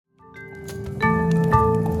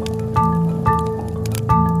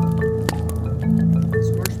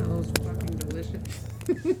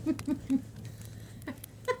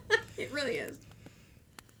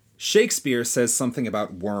Shakespeare says something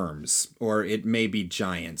about worms, or it may be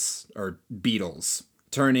giants, or beetles,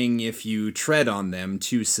 turning if you tread on them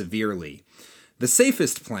too severely. The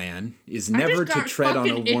safest plan is never to tread on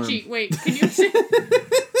a worm. Itchy. Wait, can you say...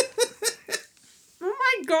 Oh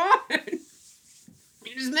my god!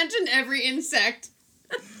 You just mentioned every insect.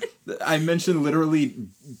 I mentioned literally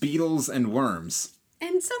beetles and worms.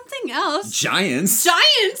 And something else. Giants?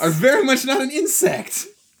 Giants? Are very much not an insect.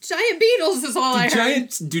 Giant beetles is all I heard.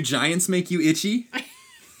 Do giants make you itchy?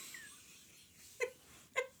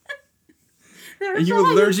 Are you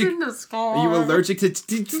allergic? Are you allergic to...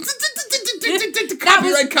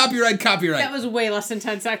 Copyright. That was way less than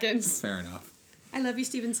 10 seconds. Fair enough. I love you,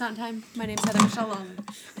 Stephen Sondheim. My name's Heather Michelle Long.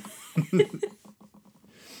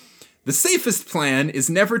 The safest plan is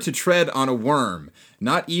never to tread on a worm,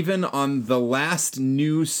 not even on the last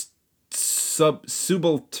new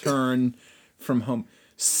subaltern from home.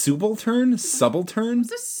 Subaltern? Subaltern?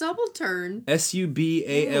 What's a subaltern? Subaltern.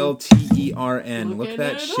 Look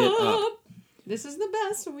that shit up. This is the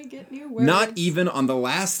best when we get new words. Not even on the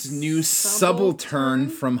last new subaltern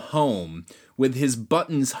from home, with his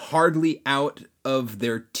buttons hardly out of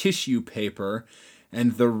their tissue paper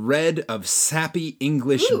and the red of sappy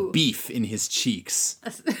English beef in his cheeks.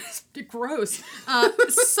 Gross.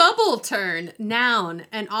 Subaltern, noun,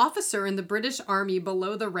 an officer in the British Army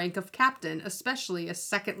below the rank of captain, especially a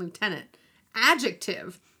second lieutenant.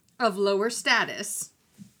 Adjective, of lower status.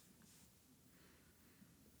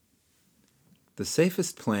 The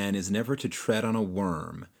safest plan is never to tread on a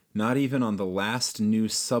worm, not even on the last new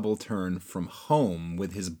subaltern from home,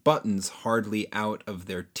 with his buttons hardly out of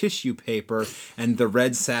their tissue paper and the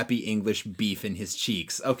red sappy English beef in his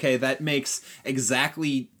cheeks. Okay, that makes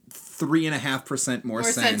exactly 3.5% more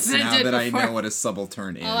sense now that I know what a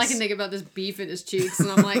subaltern is. All I can think about this beef in his cheeks,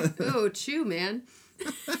 and I'm like, ooh, chew, man.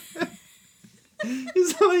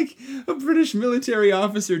 He's like a British military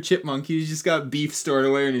officer chipmunk. He's just got beef stored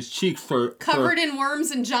away in his cheeks covered in worms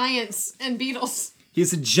and giants and beetles.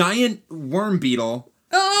 He's a giant worm beetle.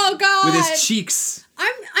 Oh God! With his cheeks.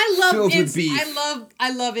 I love filled with beef.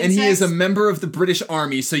 I love insects. And he is a member of the British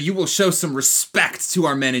Army, so you will show some respect to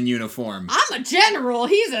our men in uniform. I'm a general.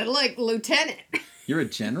 He's a lieutenant. You're a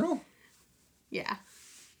general? Yeah.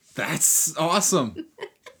 That's awesome.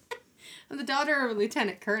 I'm the daughter of a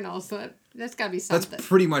lieutenant colonel, so that's got to be something. That's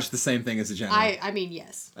pretty much the same thing as a general. I mean,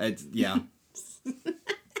 yes. Yeah.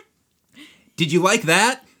 Did you like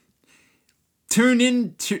that? Turn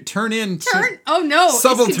in. Oh no!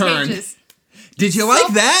 Subaltern. Did you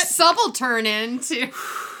like that? Subaltern into.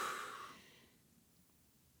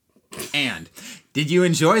 And did you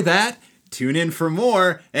enjoy that? Tune in for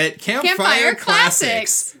more at Campfire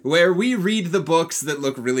Classics, where we read the books that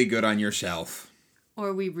look really good on your shelf.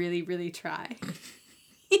 Or we really, really try.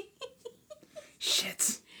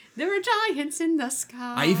 Shit. There are giants in the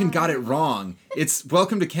sky. I even got it wrong. It's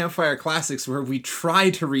Welcome to Campfire Classics, where we try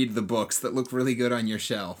to read the books that look really good on your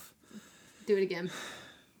shelf. Do it again.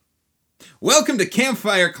 Welcome to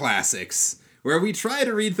Campfire Classics, where we try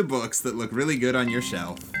to read the books that look really good on your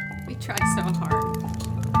shelf. We try so hard.